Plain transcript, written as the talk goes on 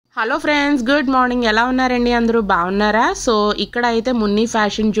Hello friends, good morning. ఎలా ఉన్నారండి? అందరూ బాగున్నారా? సో ఇక్కడ అయితే మున్ని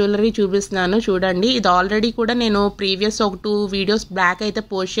ఫ్యాషన్ జ్యువెలరీ చూపిస్తున్నాను చూడండి. ఇది ఆల్రెడీ కూడా నేను ప్రీవియస్ ఒక 2 వీడియోస్ బ్యాక్ అయితే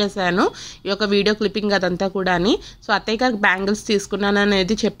పోస్ట్ చేశాను. ఈ యొక్క వీడియో క్లిప్పింగ్ అదంతా కూడా అని. సో అత్తయ్య గారికి బ్యాంగిల్స్ తీసుకున్నాను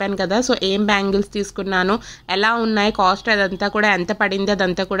అనేది చెప్పాను కదా. సో ఏం బ్యాంగిల్స్ తీసుకున్నాను, ఎలా ఉన్నాయి, కాస్ట్ అదంతా కూడా ఎంత పడింది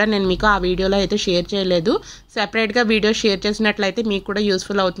అదంతా కూడా నేను మీకు ఆ వీడియోలో అయితే షేర్ చేయలేదు. సెపరేట్గా వీడియో షేర్ చేసినట్లయితే మీకు కూడా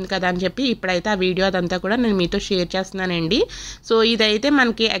యూస్ఫుల్ అవుతుంది కదా అని చెప్పి ఇప్పుడైతే ఆ వీడియో అదంతా కూడా నేను మీతో షేర్ చేస్తున్నానండి. సో ఇదైతే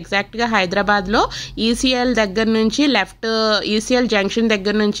మనకి ఎగ్జాక్ట్గా హైదరాబాద్లో ఈసీఎల్ దగ్గర నుంచి లెఫ్ట్, ఈసీఎల్ జంక్షన్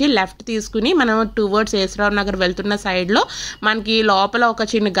దగ్గర నుంచి లెఫ్ట్ తీసుకుని మనం టువర్డ్స్ ఏసరావు నగర్ వెళ్తున్న సైడ్లో మనకి లోపల ఒక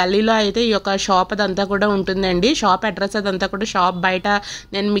చిన్న గల్లీలో అయితే ఈ యొక్క షాప్ అదంతా కూడా ఉంటుందండి. షాప్ అడ్రస్ అదంతా కూడా షాప్ బయట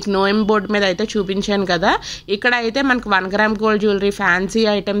నేను మీకు నోఎం బోర్డు మీద అయితే చూపించాను కదా. ఇక్కడ అయితే మనకి 1 gram gold jewellery, fancy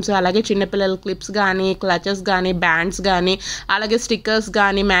items, అలాగే చిన్నపిల్లల క్లిప్స్ కానీ, క్లచెస్ కానీ, బ్యాండ్స్ కానీ, అలాగే స్టిక్కర్స్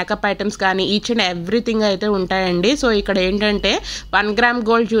కానీ, మేకప్ ఐటమ్స్ కానీ ఈచ్ అండ్ ఎవ్రీథింగ్ అయితే ఉంటాయండి. సో ఇక్కడ ఏంటంటే 1 గ్రామ్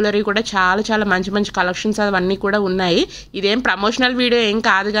గోల్డ్ జ్యువెలరీ కూడా చాలా మంచి కలెక్షన్స్ అవన్నీ కూడా ఉన్నాయి. ఇదేం ప్రమోషనల్ వీడియో ఏం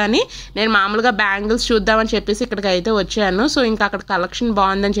కాదు, కానీ నేను మామూలుగా బ్యాంగిల్స్ చూద్దామని చెప్పేసి ఇక్కడికి అయితే వచ్చాను. సో ఇంకా అక్కడ కలెక్షన్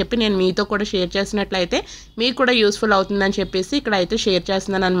బాగుందని చెప్పి నేను మీతో కూడా షేర్ చేసినట్లయితే మీకు కూడా యూస్ఫుల్ అవుతుందని చెప్పేసి ఇక్కడ అయితే షేర్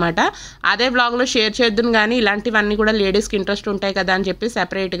చేస్తున్నాను అనమాట. అదే బ్లాగ్లో షేర్ చేద్దును, కానీ ఇలాంటివన్నీ కూడా లేడీస్కి ఇంట్రెస్ట్ ఉంటాయి కదా అని చెప్పి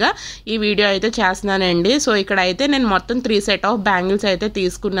సెపరేట్గా ఈ వీడియో అయితే చేస్తున్నానండి. సో ఇక్కడ అయితే నేను మొత్తం 3 సెట్ ఆఫ్ బ్యాంగిల్స్ అయితే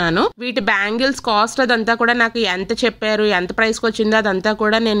తీసుకున్నాను. వీటి బ్యాంగిల్స్ కాస్ట్ అదంతా కూడా నాకు ఎంత చెప్పారు, ఎంత ప్రైస్కి వచ్చిందో అదంతా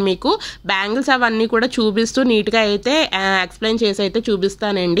కూడా నేను మీకు బ్యాంగిల్స్ అవన్నీ కూడా చూపిస్తూ నీట్గా అయితే ఎక్స్ప్లెయిన్ చేసి అయితే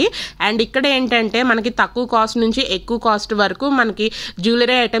చూపిస్తానండి. అండ్ ఇక్కడ ఏంటంటే మనకి తక్కువ కాస్ట్ నుంచి ఎక్కువ కాస్ట్ వరకు మనకి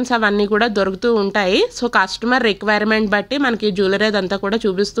జ్యువెలరీ ఐటమ్స్ అవన్నీ కూడా దొరుకుతూ ఉంటాయి. సో కస్టమర్ రిక్వైర్మెంట్ బట్టి మనకి జ్యువెలరీ అదంతా కూడా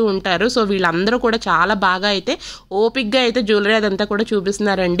చూపిస్తూ ఉంటారు. సో వీళ్ళందరూ కూడా చాలా బాగా అయితే ఓపిక్గా అయితే జ్యువెలరీ అదంతా కూడా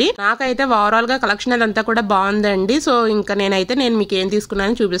చూపిస్తున్నారండి. నాకైతే ఓవరాల్గా కలెక్షన్ అదంతా కూడా బాగుందండి. సో ఇంకా నేను మీకు ఏం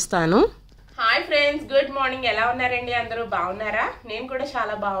తీసుకున్నానో చూపిస్తాను. Hi friends, good morning. ఎలా ఉన్నారండి? అందరూ బాగున్నారా? నేను కూడా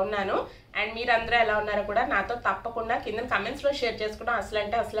చాలా బాగున్నాను. అండ్ మీరందరూ ఎలా ఉన్నారో కూడా నాతో తప్పకుండా కింద కమెంట్స్లో షేర్ చేసుకోవడం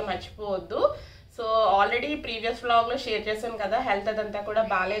అసలు మర్చిపోవద్దు. సో ఆల్రెడీ ప్రీవియస్ వ్లాగ్లో షేర్ చేశాను కదా, హెల్త్ అదంతా కూడా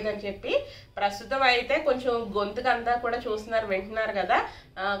బాగాలేదని చెప్పి. ప్రస్తుతం అయితే కొంచెం గొంతుకంతా కూడా చూస్తున్నారు, వింటున్నారు కదా,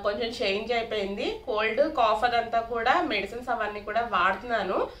 కొంచెం చేంజ్ అయిపోయింది. కోల్డ్, కాఫ్ అదంతా కూడా మెడిసిన్స్ అవన్నీ కూడా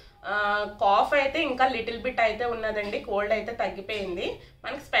వాడుతున్నాను. కాఫ్ అయితే ఇంకా లిటిల్ బిట్ అయితే ఉన్నదండి, కోల్డ్ అయితే తగ్గిపోయింది.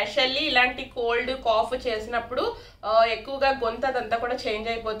 మనకి స్పెషల్లీ ఇలాంటి కోల్డ్ కాఫ్ చేసినప్పుడు ఎక్కువగా గొంతు అదంతా కూడా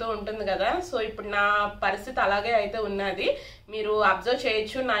చేంజ్ అయిపోతూ ఉంటుంది కదా. సో ఇప్పుడు నా పరిస్థితి అలాగే అయితే ఉన్నది, మీరు అబ్జర్వ్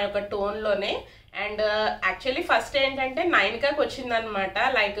చేయొచ్చు నా యొక్క టోన్లోనే. అండ్ యాక్చువల్లీ ఫస్ట్ ఏంటంటే 9కి వచ్చిందనమాట,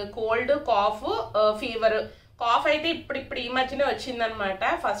 like cold, cough, fever. Cough అయితే ఇప్పుడు ఈ మధ్యనే వచ్చిందనమాట.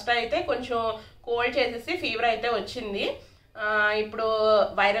 ఫస్ట్ అయితే కొంచెం కోల్డ్ చేసేసి ఫీవర్ అయితే వచ్చింది. ఇప్పుడు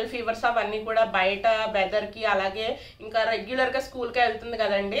వైరల్ ఫీవర్స్ అవన్నీ కూడా బయట వెదర్కి, అలాగే ఇంకా రెగ్యులర్గా స్కూల్కి వెళ్తుంది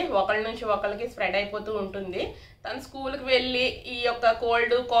కదండి, ఒకళ్ళ నుంచి ఒకరికి స్ప్రెడ్ అయిపోతూ ఉంటుంది. తను స్కూల్కి వెళ్ళి ఈ యొక్క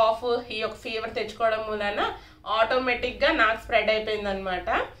కోల్డ్, కాఫ్, ఈ యొక్క ఫీవర్ తెచ్చుకోవడం మూలన ఆటోమేటిక్గా నాకు స్ప్రెడ్ అయిపోయింది అనమాట.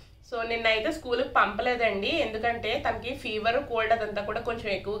 సో నిన్నైతే స్కూల్కి పంపలేదండి, ఎందుకంటే తనకి ఫీవర్, కోల్డ్ అదంతా కూడా కొంచెం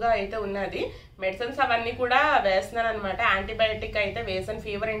ఎక్కువగా అయితే ఉన్నది. మెడిసిన్స్ అవన్నీ కూడా వేస్తున్నాను అనమాట, యాంటీబయాటిక్ అయితే వేసాను.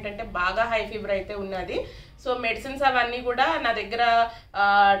 ఫీవర్ ఏంటంటే బాగా హై ఫీవర్ అయితే ఉన్నది. సో మెడిసిన్స్ అవన్నీ కూడా నా దగ్గర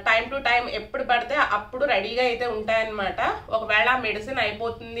టైం టు టైం ఎప్పుడు పడితే అప్పుడు రెడీగా అయితే ఉంటాయన్నమాట. ఒకవేళ ఆ మెడిసిన్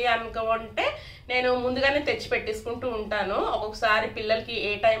అయిపోతుంది అనుకుంటే నేను ముందుగానే తెచ్చి పెట్టేసుకుంటూ ఉంటాను. ఒక్కొక్కసారి పిల్లలకి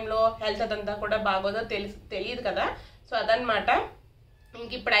ఏ టైంలో హెల్త్ అదంతా కూడా బాగోదో తెలియదు కదా. సో అదనమాట.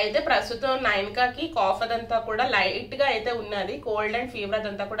 ఇంక ఇప్పుడైతే ప్రస్తుతం 9కి కాఫ్ అదంతా కూడా లైట్గా అయితే ఉన్నది. కోల్డ్ అండ్ ఫీవర్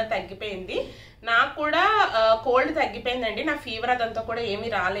అదంతా కూడా తగ్గిపోయింది. నాకు కూడా కోల్డ్ తగ్గిపోయిందండి, నా ఫీవర్ అదంతా కూడా ఏమీ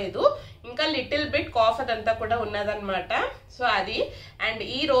రాలేదు. ఇంకా లిటిల్ బిట్ కాఫ్ అదంతా కూడా ఉన్నదనమాట. సో అది. అండ్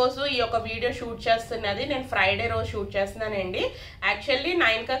ఈ రోజు ఈ యొక్క వీడియో షూట్ చేస్తున్నది నేను ఫ్రైడే రోజు షూట్ చేస్తున్నానండి. యాక్చువల్లీ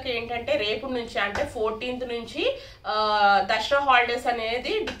 9కి ఏంటంటే రేపు నుంచి, అంటే 14th నుంచి దసరా హాలిడేస్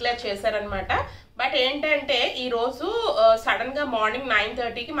అనేది డిక్లేర్ చేశారనమాట. బట్ ఏంటంటే ఈరోజు సడన్గా మార్నింగ్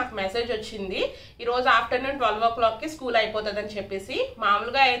 9:30కి మాకు మెసేజ్ వచ్చింది, ఈరోజు ఆఫ్టర్నూన్ 12 o'clockకి స్కూల్ అయిపోతుందని చెప్పేసి.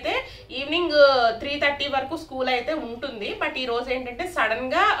 మామూలుగా అయితే ఈవినింగ్ 3:30 వరకు స్కూల్ అయితే ఉంటుంది. బట్ ఈరోజు ఏంటంటే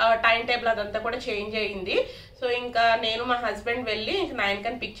సడన్గా టైం టేబుల్ అదంతా కూడా చేంజ్ అయ్యింది. సో ఇంకా నేను మా హస్బెండ్ వెళ్ళి ఇంక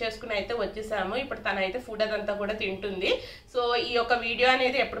 9కి పిక్ చేసుకుని అయితే వచ్చేసాము. ఇప్పుడు తనైతే ఫుడ్ అదంతా కూడా తింటుంది. సో ఈ యొక్క వీడియో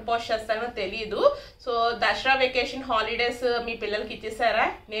అనేది ఎప్పుడు పోస్ట్ చేస్తానో తెలియదు. సో దసరా వెకేషన్ హాలిడేస్ మీ పిల్లలకి ఇచ్చేసారా?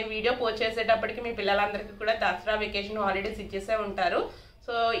 నేను వీడియో పోస్ట్ చేసేటప్పటికి మీ పిల్లలందరికీ కూడా దసరా వెకేషన్ హాలిడేస్ ఇచ్చేసే ఉంటారు.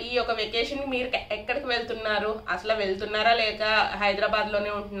 సో ఈ యొక్క వెకేషన్ మీరు ఎక్కడికి వెళ్తున్నారు, అసలు వెళ్తున్నారా లేక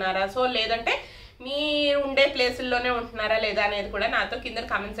హైదరాబాద్లోనే ఉంటున్నారా, సో లేదంటే మీరు ఉండే ప్లేసుల్లోనే ఉంటున్నారా లేదా అనేది కూడా నాతో కింద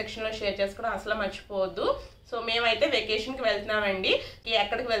కామెంట్ సెక్షన్లో షేర్ చేసుకోవడం అసలు మర్చిపోవద్దు. సో మేమైతే వెకేషన్కి వెళ్తున్నామండి.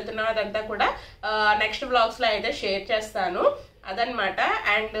 ఎక్కడికి వెళ్తున్నాం అదంతా కూడా నెక్స్ట్ వ్లాగ్స్లో అయితే షేర్ చేస్తాను. అదనమాట.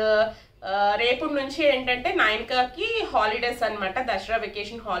 అండ్ రేపు నుంచి ఏంటంటే 9కి హాలిడేస్ అనమాట, దసరా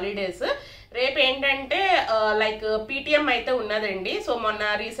వెకేషన్ హాలిడేస్. రేపు ఏంటంటే లైక్ పీటీఎం అయితే ఉన్నదండి. సో మొన్న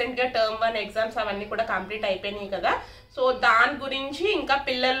రీసెంట్గా టర్మ్ 1 ఎగ్జామ్స్ అవన్నీ కూడా కంప్లీట్ అయిపోయినాయి కదా. సో దాని గురించి ఇంకా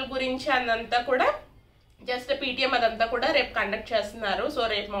పిల్లల గురించి అదంతా కూడా జస్ట్ పీటీఎం అదంతా కూడా రేపు కండక్ట్ చేస్తున్నారు. సో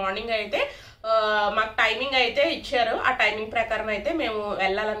రేపు మార్నింగ్ అయితే మాకు టైమింగ్ అయితే ఇచ్చారు, ఆ టైమింగ్ ప్రకారం అయితే మేము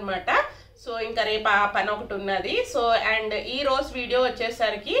వెళ్ళాలన్నమాట. సో ఇంకా రేపు ఆ పని ఒకటి ఉన్నది. సో అండ్ ఈ రోజు వీడియో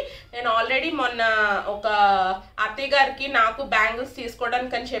వచ్చేసరికి నేను ఆల్రెడీ మొన్న ఒక అత్తయ్య గారికి నాకు బ్యాంగిల్స్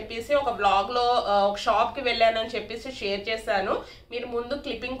తీసుకోవడానికి అని చెప్పేసి ఒక వ్లాగ్లో ఒక షాప్కి వెళ్ళానని చెప్పేసి షేర్ చేశాను. మీరు ముందు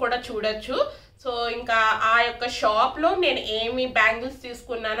క్లిప్పింగ్ కూడా చూడొచ్చు. సో ఇంకా ఆ యొక్క షాప్లో నేను ఏమి బ్యాంగిల్స్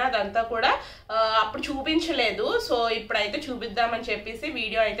తీసుకున్నానో అదంతా కూడా అప్పుడు చూపించలేదు. సో ఇప్పుడైతే చూపిద్దామని చెప్పేసి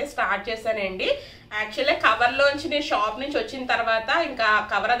వీడియో అయితే స్టార్ట్ చేశానండి. యాక్చువల్లీ కవర్లోంచి నేను షాప్ నుంచి వచ్చిన తర్వాత ఇంకా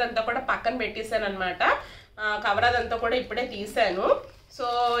కవర్ అదంతా కూడా పక్కన పెట్టేశాను అనమాట. కవర్ అదంతా కూడా ఇప్పుడే తీసాను. సో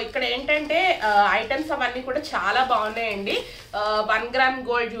ఇక్కడ ఏంటంటే ఐటమ్స్ అవన్నీ కూడా చాలా బాగున్నాయండి. 1 గ్రామ్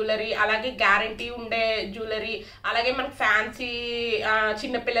గోల్డ్ జ్యువెలరీ, అలాగే గ్యారంటీ ఉండే జ్యువెలరీ, అలాగే మనకు ఫ్యాన్సీ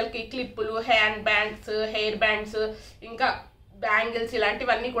చిన్నపిల్లలకి క్లిప్పులు, హ్యాండ్ బ్యాండ్స్, హెయిర్ బ్యాండ్స్, ఇంకా బ్యాంగిల్స్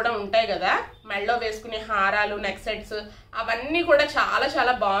ఇలాంటివన్నీ కూడా ఉంటాయి కదా, మెడలో వేసుకునే హారాలు, నెక్ సెట్స్, అవన్నీ కూడా చాలా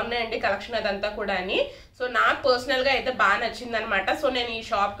చాలా బాగున్నాయండి కలెక్షన్ అదంతా కూడా అని. సో నాకు పర్సనల్గా అయితే బాగా నచ్చింది అనమాట. సో నేను ఈ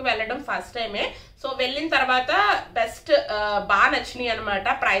షాప్కి వెళ్ళడం ఫస్ట్ టైమే. సో వెళ్ళిన తర్వాత బెస్ట్ బాగా నచ్చినాయి అనమాట.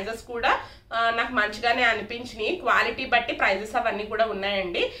 ప్రైజెస్ కూడా నాకు మంచిగానే అనిపించినాయి. క్వాలిటీ బట్టి ప్రైజెస్ అవన్నీ కూడా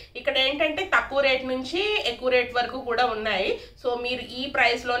ఉన్నాయండి. ఇక్కడ ఏంటంటే తక్కువ రేట్ నుంచి ఎక్కువ రేట్ వరకు కూడా ఉన్నాయి. సో మీరు ఈ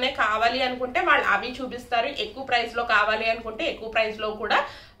ప్రైస్లోనే కావాలి అనుకుంటే వాళ్ళు అవి చూపిస్తారు, ఎక్కువ ప్రైస్లో కావాలి అనుకుంటే ఎక్కువ ప్రైస్లో కూడా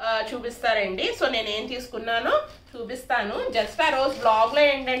చూపిస్తారండి. సో నేను ఏం తీసుకున్నానో చూపిస్తాను. జస్ట్ ఆ రోజు బ్లాగ్లో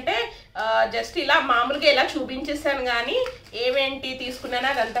ఏంటంటే జస్ట్ ఇలా మామూలుగా ఇలా చూపించేసాను, కానీ ఏమేంటి తీసుకున్నానో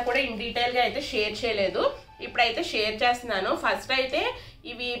అదంతా కూడా ఇన్ డీటెయిల్గా అయితే షేర్ చేయలేదు. ఇప్పుడైతే షేర్ చేస్తున్నాను. ఫస్ట్ అయితే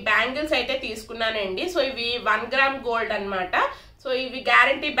ఇవి బ్యాంగిల్స్ అయితే తీసుకున్నానండి. సో ఇవి 1 గ్రామ్ గోల్డ్ అనమాట. సో ఇవి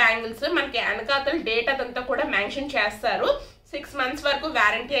గ్యారంటీ బ్యాంగిల్స్, మనకి వెనకాతల డేట్ అదంతా కూడా మెన్షన్ చేస్తారు. 6 months వరకు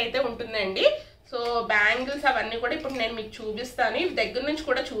వ్యారంటీ అయితే ఉంటుందండి. సో బ్యాంగిల్స్ అవన్నీ కూడా ఇప్పుడు నేను మీకు చూపిస్తాను, ఇవి దగ్గర నుంచి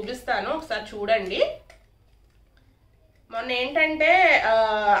కూడా చూపిస్తాను, ఒకసారి చూడండి. మొన్న ఏంటంటే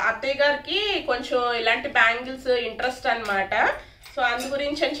అత్తయ్య గారికి కొంచెం ఇలాంటి బ్యాంగిల్స్ ఇంట్రెస్ట్ అనమాట. సో అందు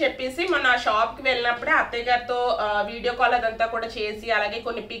గురించి అని చెప్పేసి మొన్న ఆ షాప్కి వెళ్ళినప్పుడే అత్తయ్య గారితో వీడియో కాల్ అదంతా కూడా చేసి అలాగే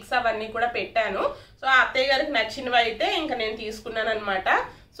కొన్ని పిక్స్ అవన్నీ కూడా పెట్టాను. సో ఆ అత్తయ్య గారికి నచ్చినవి అయితే ఇంకా నేను తీసుకున్నాను అనమాట.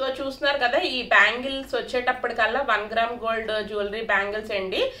 సో చూస్తున్నారు కదా, ఈ bangles వచ్చేటప్పటికల్లా 1 gram gold jewellery bangles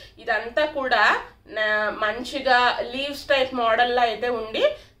అండి. ఇదంతా కూడా మంచిగా లీవ్స్ టైప్ మోడల్లో అయితే ఉండి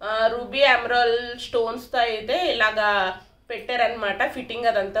రూబీ ఎమరాల్డ్ స్టోన్స్తో అయితే ఇలాగా పెట్టారనమాట ఫిట్టింగ్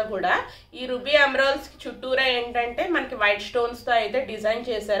అదంతా కూడా. ఈ రూబీ ఎమరాల్డ్స్ చుట్టూరా ఏంటంటే మనకి వైట్ స్టోన్స్తో అయితే డిజైన్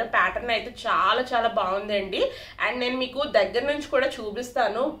చేశారు. ప్యాటర్న్ అయితే చాలా చాలా బాగుందండి. అండ్ నేను మీకు దగ్గర నుంచి కూడా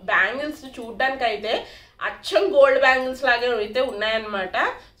చూపిస్తాను. బ్యాంగిల్స్ చూడడానికి అయితే అచ్చం గోల్డ్ బ్యాంగిల్స్ లాగే అయితే ఉన్నాయన్నమాట.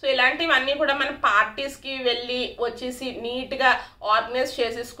 సో ఇలాంటివన్నీ కూడా మనం పార్టీస్కి వెళ్ళి వచ్చేసి నీట్గా ఆర్గనైజ్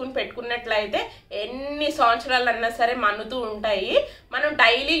చేసేసుకుని పెట్టుకున్నట్లయితే ఎన్ని సంవత్సరాలు అన్నా సరే మన్నుతూ ఉంటాయి. మనం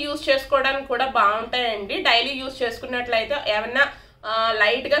డైలీ యూజ్ చేసుకోవడానికి కూడా బాగుంటాయండి. డైలీ యూజ్ చేసుకున్నట్లయితే ఏమన్నా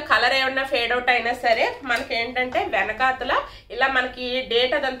లైట్గా కలర్ ఏమన్నా ఫేడ్ అవుట్ అయినా సరే మనకి ఏంటంటే వెనకాతల ఇలా మనకి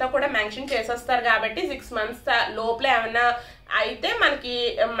డేట్ అదంతా కూడా మెన్షన్ చేసేస్తారు కాబట్టి 6 months లోపల ఏమన్నా అయితే మనకి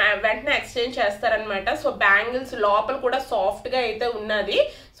వెంటనే ఎక్స్చేంజ్ చేస్తారనమాట. సో బ్యాంగిల్స్ లోపల కూడా సాఫ్ట్గా అయితే ఉన్నది.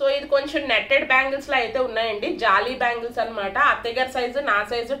 సో ఇది కొంచెం నెట్టెడ్ బ్యాంగిల్స్లో అయితే ఉన్నాయండి, జాలీ బ్యాంగిల్స్ అనమాట. అత్తయ్య గారి సైజు, నా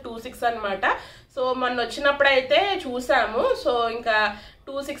సైజు 2.6 అనమాట. సో మొన్న వచ్చినప్పుడు అయితే చూసాము. సో ఇంకా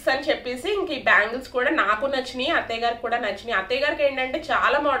 2.6 అని చెప్పేసి ఇంక ఈ బ్యాంగిల్స్ కూడా నాకు నచ్చినాయి, అత్తయ్య గారికి కూడా నచ్చినాయి. అత్తయ్య గారికి ఏంటంటే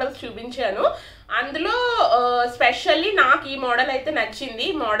చాలా మోడల్స్ చూపించాను, అందులో స్పెషల్లీ నాకు ఈ మోడల్ అయితే నచ్చింది.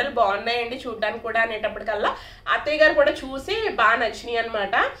 ఈ మోడల్ బాగున్నాయండి చూడడానికి కూడా అనేటప్పటికల్లా అత్తయ్య గారు కూడా చూసి బాగా నచ్చినాయి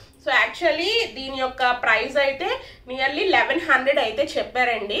అనమాట. సో యాక్చువల్లీ దీని యొక్క ప్రైస్ అయితే నియర్లీ 1100 అయితే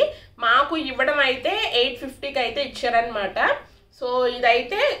చెప్పారండి. మాకు ఇవ్వడం అయితే 850కి అయితే ఇచ్చారనమాట. సో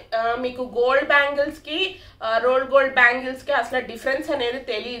ఇదైతే మీకు గోల్డ్ బ్యాంగిల్స్కి రోల్ గోల్డ్ బ్యాంగిల్స్కి అసలు డిఫరెన్స్ అనేది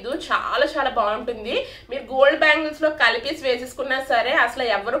తెలియదు, చాలా చాలా బాగుంటుంది. మీరు గోల్డ్ బ్యాంగిల్స్లో కలిపేసి వేసేసుకున్నా సరే అసలు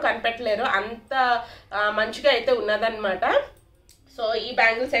ఎవరు కనిపెట్టలేరు, అంత మంచిగా అయితే ఉన్నదన్నమాట. సో ఈ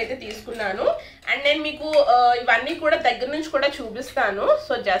బ్యాంగిల్స్ అయితే తీసుకున్నాను. అండ్ నేను మీకు ఇవన్నీ కూడా దగ్గర నుంచి కూడా చూపిస్తాను.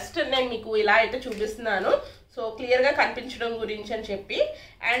 సో జస్ట్ నేను మీకు ఇలా అయితే చూపిస్తున్నాను, సో క్లియర్గా కనిపించడం గురించి అని చెప్పి.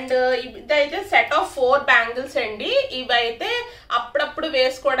 అండ్ ఇదైతే సెట్ ఆఫ్ 4 బ్యాంగిల్స్ అండి. ఇవైతే అప్పుడప్పుడు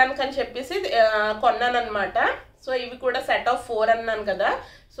వేసుకోవడానికి అని చెప్పేసి కొన్నాను అనమాట. సో ఇవి కూడా సెట్ ఆఫ్ 4 అన్నాను కదా.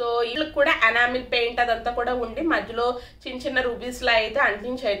 సో వీళ్ళకి కూడా ఎనామిల్ పెయింట్ అదంతా కూడా ఉండి మధ్యలో చిన్న చిన్న రూబీస్లా అయితే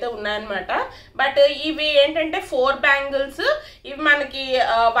అంటించి అయితే ఉన్నాయన్నమాట. బట్ ఇవి ఏంటంటే 4 బ్యాంగిల్స్. ఇవి మనకి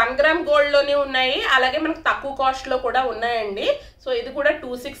 1 గ్రామ్ గోల్డ్లోనే ఉన్నాయి, అలాగే మనకు తక్కువ కాస్ట్లో కూడా ఉన్నాయండి. సో ఇది కూడా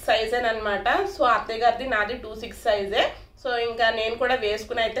 2/6 సైజేనమాట. సో అత్తయ్య గారిది నాది 2/6 సైజే. సో ఇంకా నేను కూడా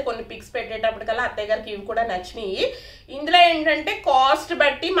వేసుకుని అయితే కొన్ని పిక్స్ పెట్టేటప్పటికల్లా అత్తయ్య గారికి ఇవి కూడా నచ్చినాయి. ఇందులో ఏంటంటే కాస్ట్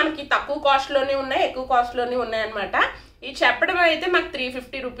బట్టి మనకి తక్కువ కాస్ట్లోనే ఉన్నాయి, ఎక్కువ కాస్ట్లోనే ఉన్నాయన్నమాట. ఇది చెప్పడం అయితే మాకు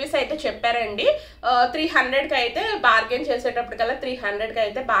 350 రూపీస్ అయితే చెప్పారండి. 300కి అయితే బార్గెన్ చేసేటప్పటికల్లా 300కి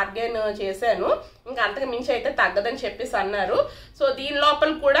అయితే బార్గెన్ చేశాను. ఇంకా అంతకు మించి అయితే తగ్గదని చెప్పేసి అన్నారు. సో దీని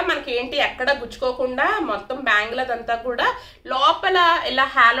లోపల కూడా మనకి ఏంటి ఎక్కడ గుచ్చుకోకుండా మొత్తం బ్యాంగిల్ అదంతా కూడా లోపల ఇలా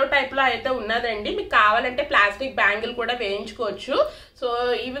హాలో టైప్లో అయితే ఉన్నదండి. మీకు కావాలంటే ప్లాస్టిక్ బ్యాంగిల్ కూడా వేయించుకోవచ్చు. సో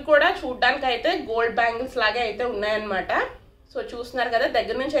ఇవి కూడా చూడ్డానికి అయితే గోల్డ్ బ్యాంగిల్స్ లాగే అయితే ఉన్నాయన్నమాట. సో చూస్తున్నారు కదా,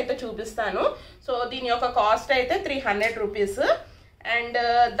 దగ్గర నుంచి అయితే చూపిస్తాను. సో దీని యొక్క కాస్ట్ అయితే 300 రూపీస్. అండ్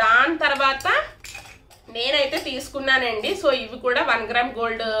దాని తర్వాత నేనైతే తీసుకున్నానండి. సో ఇవి కూడా 1 గ్రామ్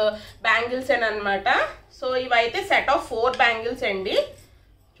గోల్డ్ బ్యాంగిల్స్ అనమాట. సో ఇవైతే సెట్ ఆఫ్ 4 బ్యాంగిల్స్ అండి.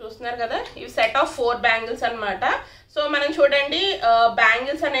 చూస్తున్నారు కదా, ఇవి సెట్ ఆఫ్ 4 బ్యాంగిల్స్ అనమాట. సో మనం చూడండి,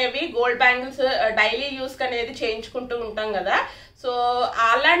 బ్యాంగిల్స్ అనేవి గోల్డ్ బ్యాంగిల్స్ డైలీ యూస్కి అనేది చేయించుకుంటూ ఉంటాం కదా. సో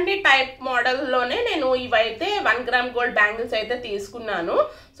అలాంటి టైప్ మోడల్లోనే నేను ఇవైతే 1 గ్రామ్ గోల్డ్ బ్యాంగిల్స్ అయితే తీసుకున్నాను.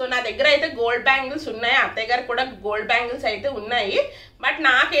 సో నా దగ్గర అయితే గోల్డ్ బ్యాంగిల్స్ ఉన్నాయి, అత్తయ్య గారు కూడా గోల్డ్ బ్యాంగిల్స్ అయితే ఉన్నాయి. బట్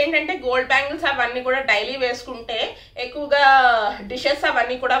నాకేంటంటే గోల్డ్ బ్యాంగిల్స్ అవన్నీ కూడా డైలీ వేసుకుంటే ఎక్కువగా డిషెస్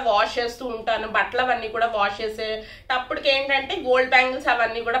అవన్నీ కూడా వాష్ చేస్తూ ఉంటాను, బట్టలు అవన్నీ కూడా వాష్ చేసేటప్పటికి ఏంటంటే గోల్డ్ బ్యాంగిల్స్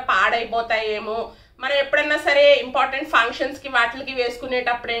అవన్నీ కూడా పాడైపోతాయేమో, మనం ఎప్పుడైనా సరే ఇంపార్టెంట్ ఫంక్షన్స్కి వాటికి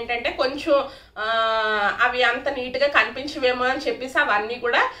వేసుకునేటప్పుడు ఏంటంటే కొంచెం అవి అంత నీట్గా కనిపించవేమో అని చెప్పేసి అవన్నీ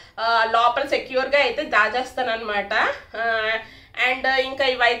కూడా లోపల సెక్యూర్గా అయితే దాచేస్తాను అనమాట. అండ్ ఇంకా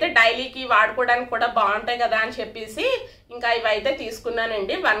ఇవైతే డైలీకి వాడుకోవడానికి కూడా బాగుంటాయి కదా అని చెప్పేసి ఇంకా ఇవైతే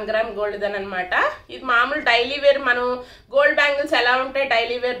తీసుకున్నానండి. 1 గ్రామ్ గోల్డ్ అనమాట. ఇది మామూలు డైలీ వేర్ మనం గోల్డ్ బ్యాంగిల్స్ ఎలా ఉంటాయి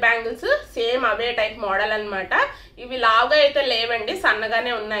డైలీ వేర్ బ్యాంగిల్స్ సేమ్ అవే టైప్ మోడల్ అనమాట. ఇవి లావుగా అయితే లేవండి,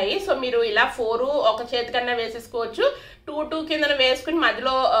 సన్నగానే ఉన్నాయి. సో మీరు ఇలా 4 ఒక చేతికన్నా వేసేసుకోవచ్చు, 2 కింద వేసుకుని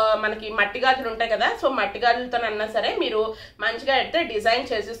మధ్యలో మనకి మట్టి గాజులు ఉంటాయి కదా. సో మట్టి గాజులతోనన్నా సరే మీరు మంచిగా అయితే డిజైన్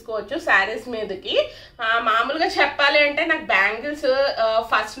చేసేసుకోవచ్చు శారీస్ మీదకి. మామూలుగా చెప్పాలి అంటే నాకు బ్యాంగిల్స్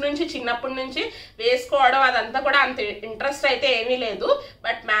ఫస్ట్ నుంచి చిన్నప్పటి నుంచి వేసుకోవడం అదంతా కూడా అంత ఇంట్రెస్ట్ అయితే ఏమీ లేదు.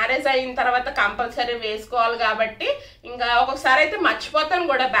 బట్ మ్యారేజ్ అయిన తర్వాత కంపల్సరీ వేసుకోవాలి కాబట్టి ఇంకా ఒక్కొక్కసారి అయితే మర్చిపోతాను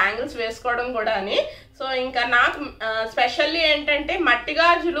కూడా బ్యాంగిల్స్ వేసుకోవడం కూడా అని. సో ఇంకా నాకు స్పెషల్లీ ఏంటంటే మట్టి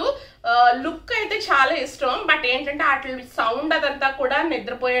గాజులు లుక్ అయితే చాలా ఇష్టం. బట్ ఏంటంటే వాటి సౌండ్ అదంతా కూడా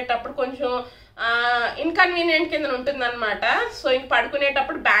నిద్రపోయేటప్పుడు కొంచెం ఇన్కన్వీనియంట్ కింద ఉంటుంది అనమాట. సో ఇంక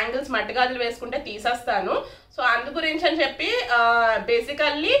పడుకునేటప్పుడు బ్యాంగిల్స్ మట్టి గాజులు వేసుకుంటే తీసేస్తాను. సో అందు గురించి అని చెప్పి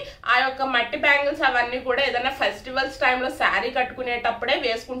బేసికల్లీ ఆ యొక్క మట్టి బ్యాంగిల్స్ అవన్నీ కూడా ఏదైనా ఫెస్టివల్స్ టైంలో శారీ కట్టుకునేటప్పుడే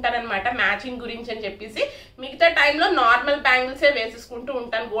వేసుకుంటానమాట మ్యాచింగ్ గురించి అని చెప్పేసి. మిగతా టైంలో నార్మల్ బ్యాంగిల్సే వేసేసుకుంటూ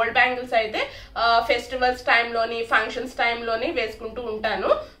ఉంటాను. గోల్డ్ బ్యాంగిల్స్ అయితే ఫెస్టివల్స్ టైంలోని ఫంక్షన్స్ టైంలోని వేసుకుంటూ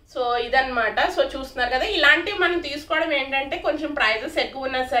ఉంటాను. సో ఇదన్నమాట. సో చూస్తున్నారు కదా, ఇలాంటివి మనం తీసుకోవడం ఏంటంటే కొంచెం ప్రైజెస్ ఎక్కువ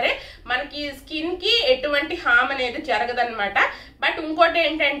ఉన్నా సరే మనకి స్కిన్కి ఎటువంటి హామ్ అనేది జరగదన్నమాట. బట్ ఇంకోటి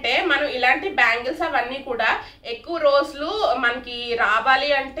ఏంటంటే మనం ఇలాంటి బ్యాంగిల్స్ అవన్నీ కూడా ఎక్కువ రోజులు మనకి రావాలి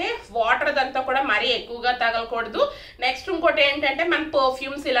అంటే వాటర్ అదంతా కూడా మరీ ఎక్కువగా తగలకూడదు. నెక్స్ట్ ఇంకోటి ఏంటంటే మన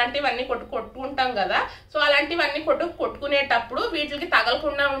పర్ఫ్యూమ్స్ ఇలాంటివన్నీ కొట్టుకుంటాం కదా. సో అలాంటివన్నీ కొట్టుకునేటప్పుడు వీటికి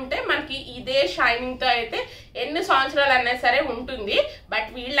తగలకుండా ఉంటే మనకి ఇదే షైనింగ్తో అయితే ఎన్ని సంవత్సరాలు అన్నా సరే ఉంటుంది. బట్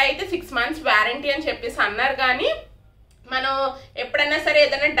వీళ్ళైతే 6 months వారంటీ అని చెప్పేసి అన్నారు. కానీ మనం ఎప్పుడైనా సరే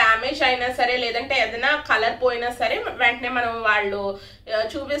ఏదైనా డ్యామేజ్ అయినా సరే లేదంటే ఏదైనా కలర్ పోయినా సరే వెంటనే మనం వాళ్ళు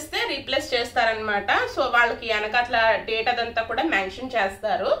చూపిస్తే రీప్లేస్ చేస్తారనమాట. సో వాళ్ళకి వెనకట్ల డేట్ అదంతా కూడా మెన్షన్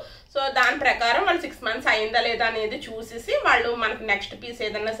చేస్తారు. సో దాని ప్రకారం వాళ్ళు 6 months అయిందా లేదా అనేది చూసేసి వాళ్ళు మనకి నెక్స్ట్ పీస్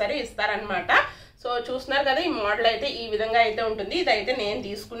ఏదైనా సరే ఇస్తారనమాట. సో చూస్తున్నారు కదా, ఈ మోడల్ అయితే ఈ విధంగా అయితే ఉంటుంది. ఇదైతే నేను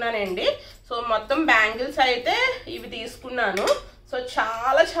తీసుకున్నానండి. సో మొత్తం బ్యాంగిల్స్ అయితే ఇవి తీసుకున్నాను. సో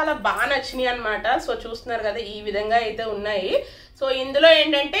చాలా చాలా బాగా నచ్చినాయి అనమాట. సో చూస్తున్నారు కదా, ఈ విధంగా అయితే ఉన్నాయి. సో ఇందులో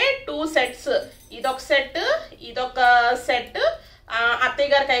ఏంటంటే 2 sets, ఇదొక సెట్ ఇదొక సెట్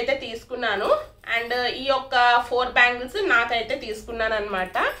అత్తయ్య గారికి అయితే తీసుకున్నాను. అండ్ ఈ యొక్క 4 బ్యాంగిల్స్ నాకైతే తీసుకున్నాను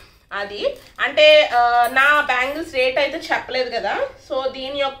అనమాట. అది అంటే నా బ్యాంగిల్స్ రేట్ అయితే చెప్పలేదు కదా. సో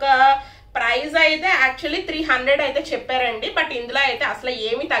దీని యొక్క ప్రైస్ అయితే యాక్చువల్లీ 300 అయితే చెప్పారండి. బట్ ఇందులో అయితే అసలు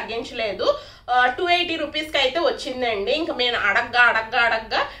ఏమీ తగ్గించలేదు. 280 రూపీస్కి అయితే వచ్చిందండి. ఇంకా నేను అడగ్గా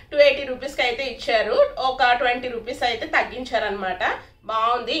 280 రూపీస్కి అయితే ఇచ్చారు. ఒక 20 రూపీస్ అయితే తగ్గించారనమాట.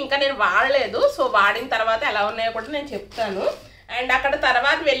 బాగుంది. ఇంకా నేను వాడలేదు. సో వాడిన తర్వాత ఎలా ఉన్నాయో కూడా నేను చెప్తాను. అండ్ అక్కడ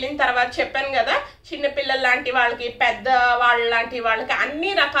తర్వాత వెళ్ళిన తర్వాత చెప్పాను కదా, చిన్నపిల్లల లాంటి వాళ్ళకి, పెద్ద వాళ్ళ లాంటి వాళ్ళకి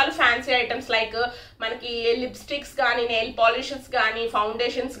అన్ని రకాల ఫ్యాన్సీ ఐటమ్స్ లైక్ మనకి లిప్స్టిక్స్ కానీ, నెయిల్ పాలిషెస్ కానీ,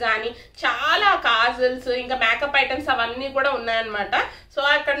 ఫౌండేషన్స్ కానీ, చాలా కాజల్స్, ఇంకా మేకప్ ఐటమ్స్ అవన్నీ కూడా ఉన్నాయన్నమాట. సో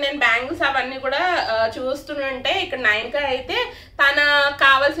అక్కడ నేను బ్యాంగిల్స్ అవన్నీ కూడా చూస్తుంటే ఇక్కడ నయనిక అయితే తన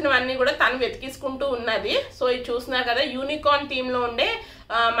కావాల్సినవన్నీ కూడా తను వెతికిసుకుంటూ ఉన్నది. సో ఇది చూస్తున్నారు కదా, యూనికార్న్ థీమ్లో ఉండే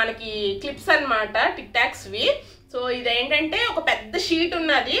మనకి క్లిప్స్ అనమాట, టిక్ టాక్స్వి. సో ఇదేంటంటే ఒక పెద్ద షీట్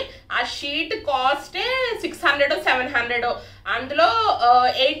ఉన్నది, ఆ షీట్ కాస్టే 600 700, అందులో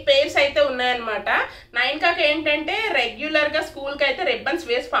 8 పేర్స్ అయితే ఉన్నాయన్నమాట. నయనికకి ఏంటంటే రెగ్యులర్గా స్కూల్కి అయితే రిబ్బన్స్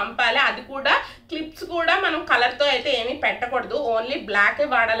వేసి పంపాలి, అది కూడా క్లిప్స్ కూడా మనం కలర్తో అయితే ఏమీ పెట్టకూడదు, ఓన్లీ బ్లాకే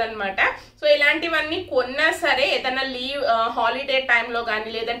వాడాలన్నమాట. సో ఇలాంటివన్నీ కొన్నా సరే ఏదైనా లీవ్ హాలిడే టైంలో కానీ,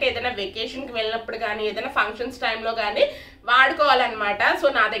 లేదంటే ఏదైనా వెకేషన్కి వెళ్ళినప్పుడు కానీ, ఏదైనా ఫంక్షన్స్ టైంలో కానీ వాడుకోవాలన్నమాట. సో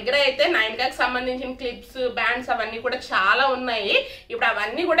నా దగ్గర అయితే నయనికకి సంబంధించిన క్లిప్స్, బ్యాండ్స్ అవన్నీ కూడా చాలా ఉన్నాయి. ఇప్పుడు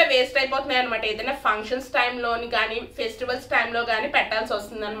అవన్నీ కూడా వేస్ట్ అయిపోతున్నాయి అనమాట, ఏదైనా ఫంక్షన్స్ టైంలోని కానీ, ఫెస్టివల్స్ టైంలో కానీ పెట్టాల్సి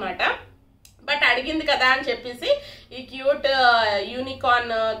వస్తుంది అనమాట. బట్ అడిగింది కదా అని చెప్పేసి ఈ క్యూట్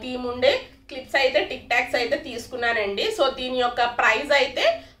యూనికార్న్ థీమ్ ఉండే క్లిప్స్ అయితే, టిక్ టాక్స్ అయితే తీసుకున్నానండి. సో దీని యొక్క ప్రైస్ అయితే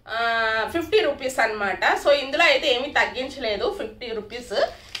 50 రూపీస్ అనమాట. సో ఇందులో అయితే ఏమీ తగ్గించలేదు, 50 రూపీస్.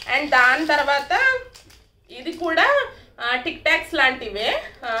 అండ్ దాని తర్వాత ఇది కూడా టిక్ టాక్స్ లాంటివే,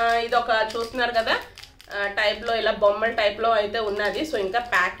 ఇది ఒక చూస్తున్నారు కదా టైప్లో, ఇలా బొమ్మల టైప్లో అయితే ఉన్నది. సో ఇంకా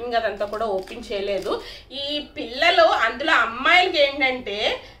ప్యాకింగ్ అదంతా కూడా ఓపెన్ చేయలేదు. ఈ పిల్లలు అందులో అమ్మాయిలకి ఏంటంటే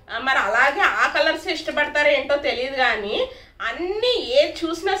మరి అలాగే ఆ కలర్స్ ఇష్టపడతారో ఏంటో తెలియదు కానీ అన్నీ ఏది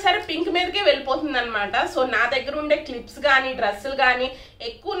చూసినా సరే పింక్ మీదకే వెళ్ళిపోతుంది అనమాట. సో నా దగ్గర ఉండే క్లిప్స్ కానీ, డ్రెస్సులు కానీ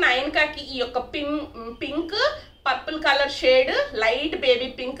ఎక్కువ నయనికకి ఈ యొక్క pink, purple colour shade, light baby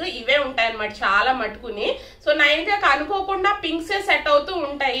pink ఇవే ఉంటాయన్నమాట చాలా మటుకుని. సో నయనికకి అనుకోకుండా పింక్సే సెట్ అవుతూ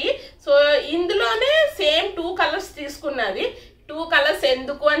ఉంటాయి. సో ఇందులోనే సేమ్ 2 కలర్స్ తీసుకున్నది. 2 కలర్స్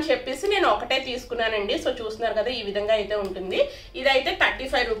ఎందుకు అని చెప్పేసి నేను ఒకటే తీసుకున్నానండి. సో చూస్తున్నారు కదా, ఈ విధంగా అయితే ఉంటుంది. ఇదైతే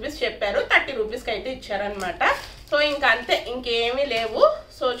 35 రూపీస్ చెప్పారు, 30 రూపీస్కి అయితే ఇచ్చారనమాట. సో ఇంకా అంతే, ఇంకేమీ లేవు.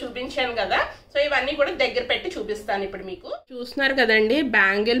 సో చూపించాను కదా, సో ఇవన్నీ కూడా దగ్గర పెట్టి చూపిస్తాను ఇప్పుడు మీకు. చూస్తున్నారు కదండి,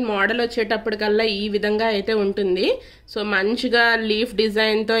 బ్యాంగిల్ మోడల్ వచ్చేటప్పటికల్లా ఈ విధంగా అయితే ఉంటుంది. సో మంచిగా లీఫ్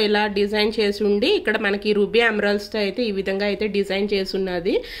డిజైన్తో ఇలా డిజైన్ చేసి ఉండి, ఇక్కడ మనకి రూబీ ఎమరాల్డ్స్తో అయితే ఈ విధంగా అయితే డిజైన్ చేసి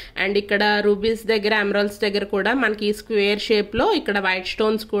ఉన్నది. అండ్ ఇక్కడ రూబీస్ దగ్గర, ఎమరాల్డ్స్ దగ్గర కూడా మనకి స్క్వేర్ షేప్లో ఇక్కడ వైట్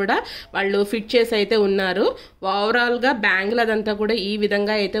స్టోన్స్ కూడా వాళ్ళు ఫిట్ చేసి అయితే ఉన్నారు. ఓవరాల్గా బ్యాంగిల్ అదంతా కూడా ఈ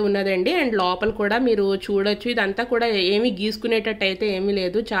విధంగా అయితే ఉన్నదండి. అండ్ లోపల కూడా మీరు చూడొచ్చు, ఇదంతా కూడా ఏమి గీసుకునేటట్టు అయితే ఏమీ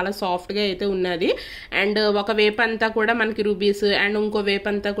లేదు, చాలా సాఫ్ట్గా అయితే ఉన్నది. అండ్ ఒక వేప్ అంతా కూడా మనకి రూబీస్, అండ్ ఇంకో వేప్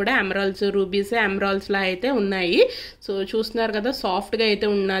అంతా కూడా ఎమరాల్డ్స్, రూబీస్ ఎమరాల్డ్స్ లా అయితే ఉన్నాయి. సో చూస్తున్నారు కదా, సాఫ్ట్గా అయితే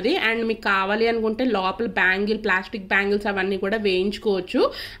ఉన్నది. అండ్ మీకు కావాలి అనుకుంటే లోపల ప్లాస్టిక్ బ్యాంగిల్స్ అవన్నీ కూడా వేయించుకోవచ్చు,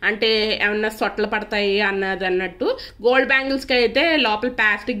 అంటే ఏమన్నా సొట్టలు పడతాయి అన్నట్టు. గోల్డ్ బ్యాంగిల్స్కి అయితే లోపల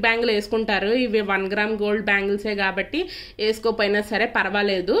ప్లాస్టిక్ బ్యాంగిల్ వేసుకుంటారు, ఇవి 1 గ్రామ్ గోల్డ్ బ్యాంగిల్సే కాబట్టి వేసుకోపోయినా సరే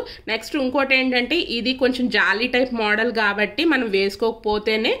పర్వాలేదు. నెక్స్ట్ ఇంకోటి ఏంటంటే, ఇది కొంచెం జాలీ టైప్ మోడల్ కాబట్టి మనం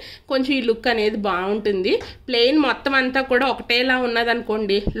వేసుకోకపోతేనే కొంచెం ఈ లుక్ అనేది బాగుంటుంది. ప్లెయిన్ మొత్తం అంతా కూడా ఒకటేలా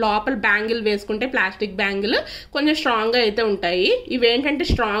ఉన్నదనుకోండి, లోపల బ్యాంగిల్ వేసుకుంటే ప్లాస్టిక్ బ్యాంగిల్ కొంచెం స్ట్రాంగ్గా అయితే ఉంటాయి. ఇవేంటంటే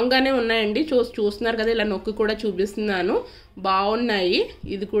స్ట్రాంగ్గానే ఉన్నాయండి. చూస్తున్నారు కదా, ఇలా నొక్కి కూడా చూపిస్తున్నాను, బాగున్నాయి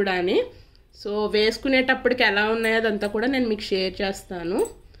ఇది కూడా. సో వేసుకునేటప్పటికి ఎలా ఉన్నాయో అదంతా కూడా నేను మీకు షేర్ చేస్తాను.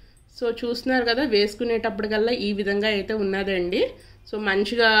 సో చూస్తున్నారు కదా, వేసుకునేటప్పటికల్లా ఈ విధంగా అయితే ఉన్నదండి. సో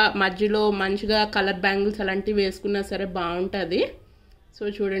మంచిగా మధ్యలో మంచిగా కలర్ బ్యాంగిల్స్ అలాంటివి వేసుకున్నా సరే బాగుంటుంది. సో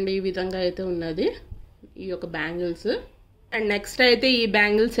చూడండి, ఈ విధంగా అయితే ఉన్నది ఈ యొక్క బ్యాంగిల్స్. అండ్ నెక్స్ట్ అయితే ఈ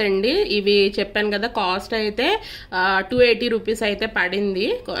బ్యాంగిల్స్ అండి, ఇవి చెప్పాను కదా కాస్ట్ అయితే 280 రూపీస్ అయితే పడింది,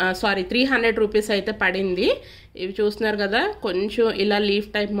 300 రూపీస్ అయితే పడింది. ఇవి చూస్తున్నారు కదా, కొంచెం ఇలా లీఫ్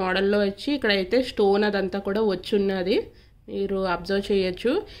టైప్ మోడల్లో వచ్చి ఇక్కడైతే స్టోన్ అదంతా కూడా వచ్చి ఉన్నది, మీరు అబ్జర్వ్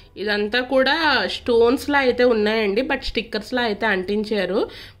చేయొచ్చు. ఇదంతా కూడా స్టోన్స్లా అయితే ఉన్నాయండి, బట్ స్టిక్కర్స్లా అయితే అంటించారు.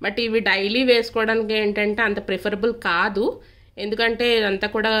 బట్ ఇవి డైలీ వేసుకోవడానికి ఏంటంటే అంత ప్రిఫరబుల్ కాదు, ఎందుకంటే ఇదంతా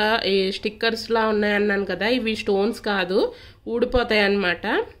కూడా ఈ స్టిక్కర్స్లా ఉన్నాయన్నాను కదా, ఇవి స్టోన్స్ కాదు, ఊడిపోతాయి అన్నమాట.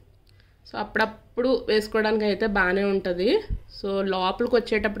 సో అప్పుడప్పుడు వేసుకోవడానికి అయితే బాగానే ఉంటుంది. సో లోపలికి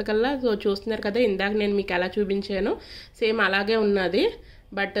వచ్చేటప్పటికల్లా సో చూస్తున్నారు కదా, ఇందాక నేను మీకు ఎలా చూపించానో సేమ్ అలాగే ఉన్నది.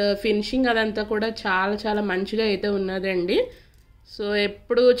 బట్ ఫినిషింగ్ అదంతా కూడా చాలా చాలా మంచిగా అయితే ఉన్నదండి. సో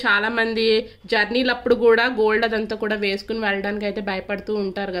ఎప్పుడు చాలామంది జర్నీలప్పుడు కూడా గోల్డ్ అదంతా కూడా వేసుకుని వెళ్ళడానికి అయితే భయపడుతూ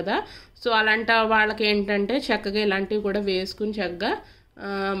ఉంటారు కదా. సో అలాంటి వాళ్ళకి ఏంటంటే చక్కగా ఇలాంటివి కూడా వేసుకుని చక్కగా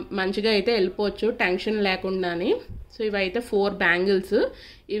మంచిగా అయితే వెళ్ళిపోవచ్చు టెన్షన్ లేకుండాని. సో ఇవైతే 4 బ్యాంగిల్స్,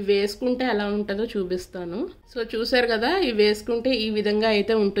 ఇవి వేసుకుంటే ఎలా ఉంటుందో చూపిస్తాను. సో చూసారు కదా, ఇవి వేసుకుంటే ఈ విధంగా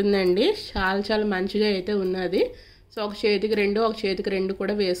అయితే ఉంటుందండి, చాలా చాలా మంచిగా అయితే ఉన్నది. సో ఒక చేతికి 2, ఒక చేతికి 2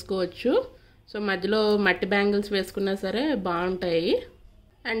 కూడా వేసుకోవచ్చు. సో మధ్యలో మట్టి బ్యాంగిల్స్ వేసుకున్నా సరే బాగుంటాయి.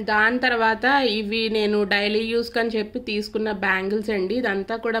 అండ్ దాని తర్వాత ఇవి నేను డైలీ యూస్కి అని చెప్పి తీసుకున్న బ్యాంగిల్స్ అండి.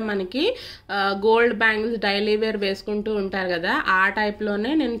 ఇదంతా కూడా మనకి గోల్డ్ బ్యాంగిల్స్ డైలీ వేర్ వేసుకుంటూ ఉంటారు కదా, ఆ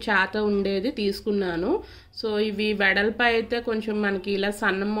టైప్లోనే నేను చేత ఉండేది తీసుకున్నాను. సో ఇవి వెడల్పు అయితే కొంచెం మనకి ఇలా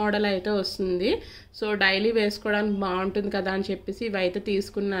సన్న మోడల్ అయితే వస్తుంది. సో డైలీ వేసుకోవడానికి బాగుంటుంది కదా అని చెప్పేసి ఇవి అయితే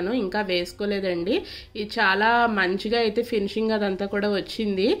తీసుకున్నాను. ఇంకా వేసుకోలేదండి. ఇది చాలా మంచిగా అయితే ఫినిషింగ్ అదంతా కూడా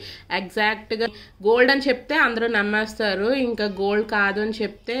వచ్చింది. ఎగ్జాక్ట్గా గోల్డ్ అని చెప్తే అందరూ నమ్మేస్తారు, ఇంకా గోల్డ్ కాదు అని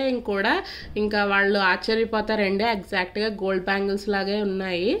చెప్తే ఇంకా వాళ్ళు ఆశ్చర్యపోతారండి. ఎగ్జాక్ట్గా గోల్డ్ బ్యాంగిల్స్ లాగే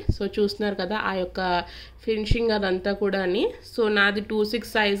ఉన్నాయి. సో చూస్తున్నారు కదా ఆ యొక్క ఫినిషింగ్ అదంతా కూడా అని. సో నాది 2/6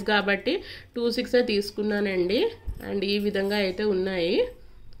 సైజ్ కాబట్టి 2/6 తీసుకున్నానండి. అండ్ ఈ విధంగా అయితే ఉన్నాయి.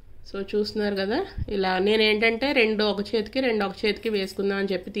 సో చూస్తున్నారు కదా, ఇలా నేనేంటంటే రెండు ఒక చేతికి వేసుకుందాం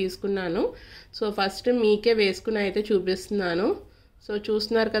అని చెప్పి తీసుకున్నాను. సో ఫస్ట్ మీకే వేసుకుని అయితే చూపిస్తున్నాను. సో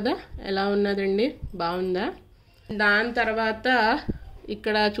చూస్తున్నారు కదా ఎలా ఉన్నదండి, బాగుందా? దాని తర్వాత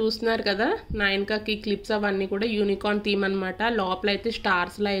ఇక్కడ చూస్తున్నారు కదా నా వెనకకి క్లిప్స్ అవన్నీ కూడా యూనికార్న్ థీమ్ అనమాట. లోపలైతే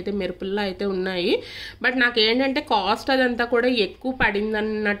స్టార్స్లో అయితే మెరుపుల్లో అయితే ఉన్నాయి. బట్ నాకు ఏంటంటే కాస్ట్ అదంతా కూడా ఎక్కువ పడింది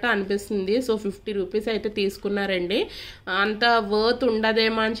అన్నట్టు అనిపిస్తుంది. సో 50 రూపీస్ అయితే తీసుకున్నారండి. అంత వర్త్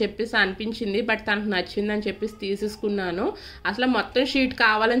ఉండదేమో అని చెప్పేసి అనిపించింది. బట్ తనకు నచ్చిందని చెప్పేసి తీసేసుకున్నాను. అసలు మొత్తం షీట్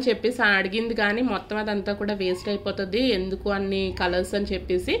కావాలని చెప్పేసి అడిగింది, కానీ మొత్తం అదంతా కూడా వేస్ట్ అయిపోతుంది ఎందుకు అన్ని కలర్స్ అని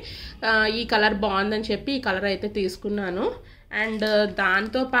చెప్పేసి ఈ కలర్ బాగుందని చెప్పి ఈ కలర్ అయితే తీసుకున్నాను. అండ్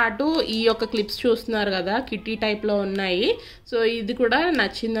దాంతోపాటు ఈ యొక్క క్లిప్స్ చూస్తున్నారు కదా కిట్టి టైప్లో ఉన్నాయి. సో ఇది కూడా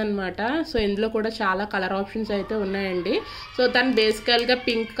నచ్చిందనమాట. సో ఇందులో కూడా చాలా కలర్ ఆప్షన్స్ అయితే ఉన్నాయండి. సో తను బేసికల్గా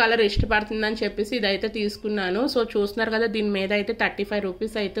పింక్ కలర్ ఇష్టపడుతుందని చెప్పేసి ఇదైతే తీసుకున్నాను. సో చూస్తున్నారు కదా దీని మీద అయితే 35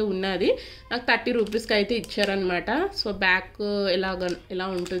 రూపీస్ అయితే ఉన్నది. నాకు 30 రూపీస్కి అయితే ఇచ్చారనమాట. సో బ్యాక్ ఇలా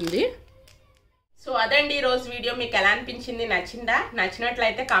ఉంటుంది. సో అదండి ఈరోజు వీడియో. మీకు ఎలా అనిపించింది, నచ్చిందా?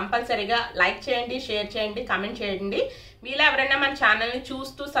 నచ్చినట్లయితే కంపల్సరీగా లైక్ చేయండి, షేర్ చేయండి, కామెంట్ చేయండి. మీలో ఎవరైనా మన ఛానల్ని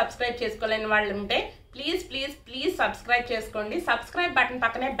చూస్తూ సబ్స్క్రైబ్ చేసుకోలేని వాళ్ళు ఉంటే ప్లీజ్ సబ్స్క్రైబ్ చేసుకోండి. సబ్స్క్రైబ్ బటన్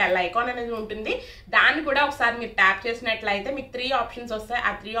పక్కనే బెల్ ఐకాన్ అనేది ఉంటుంది. దాన్ని కూడా ఒకసారి మీరు ట్యాప్ చేసినట్లయితే మీకు 3 ఆప్షన్స్ వస్తాయి.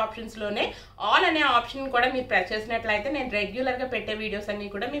 ఆ 3 ఆప్షన్స్లోనే ఆల్ అనే ఆప్షన్ కూడా మీరు ప్రెస్ చేసినట్లయితే నేను రెగ్యులర్గా పెట్టే వీడియోస్ అన్ని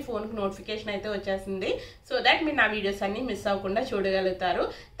కూడా మీ ఫోన్కి నోటిఫికేషన్ అయితే వచ్చేసింది. సో దట్ మీరు నా వీడియోస్ అన్ని మిస్ అవ్వకుండా చూడగలుగుతారు.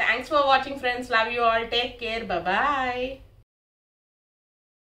 Thanks for watching friends. Love you all. Take care. Bye.